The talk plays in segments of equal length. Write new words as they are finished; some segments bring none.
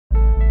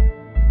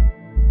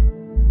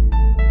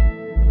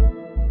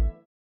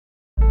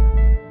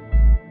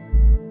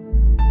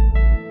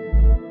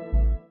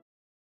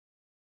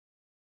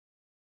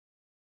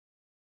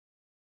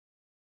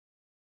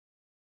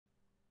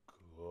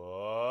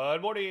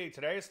Good morning.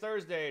 Today is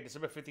Thursday,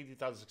 December 15th,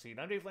 2016.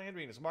 I'm Dave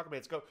Landry, and this market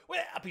minutes go,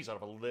 well, a piece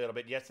off a little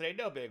bit yesterday.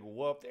 No big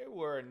whoop. They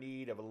were in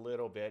need of a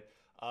little bit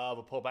of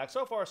a pullback.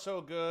 So far,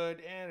 so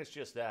good, and it's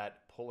just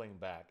that, pulling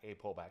back, a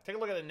pullback. Take a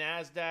look at the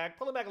NASDAQ.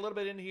 Pulling back a little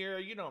bit in here.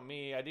 You know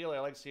me. Ideally,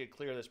 I like to see it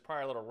clear this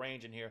prior little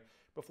range in here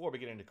before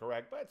beginning to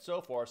correct, but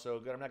so far, so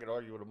good. I'm not going to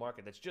argue with a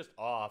market that's just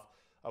off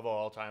of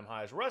all-time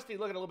highs. Rusty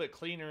looking a little bit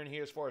cleaner in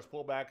here as far as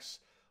pullbacks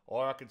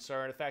are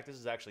concerned. In fact, this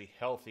is actually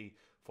healthy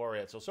for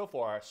it. So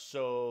far,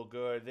 so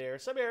good there.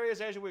 Some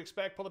areas, as you would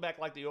expect, pulling back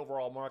like the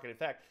overall market. In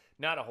fact,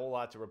 not a whole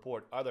lot to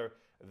report other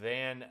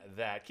than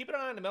that. Keep an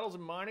eye on the metals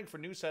and mining for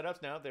new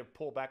setups. Now they've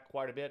pulled back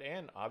quite a bit,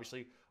 and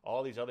obviously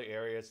all these other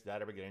areas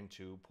that are beginning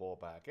to pull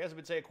back. As I've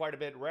been saying quite a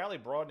bit, rally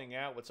broadening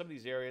out with some of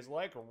these areas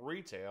like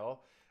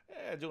retail,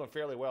 doing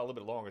fairly well a little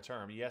bit longer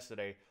term.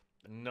 Yesterday,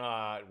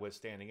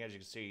 notwithstanding, as you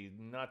can see,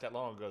 not that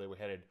long ago they were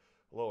headed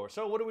lower.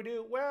 So what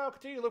do? Well,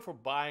 continue to look for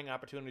buying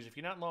opportunities. If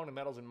you're not long in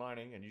metals and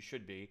mining, and you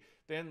should be,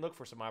 then look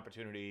for some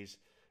opportunities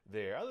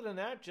there. Other than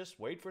that, just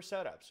wait for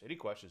setups. Any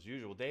questions,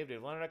 usual, Dave,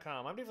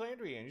 DaveLandry.com. I'm Dave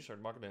Landry, and you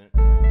started Market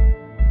Minute.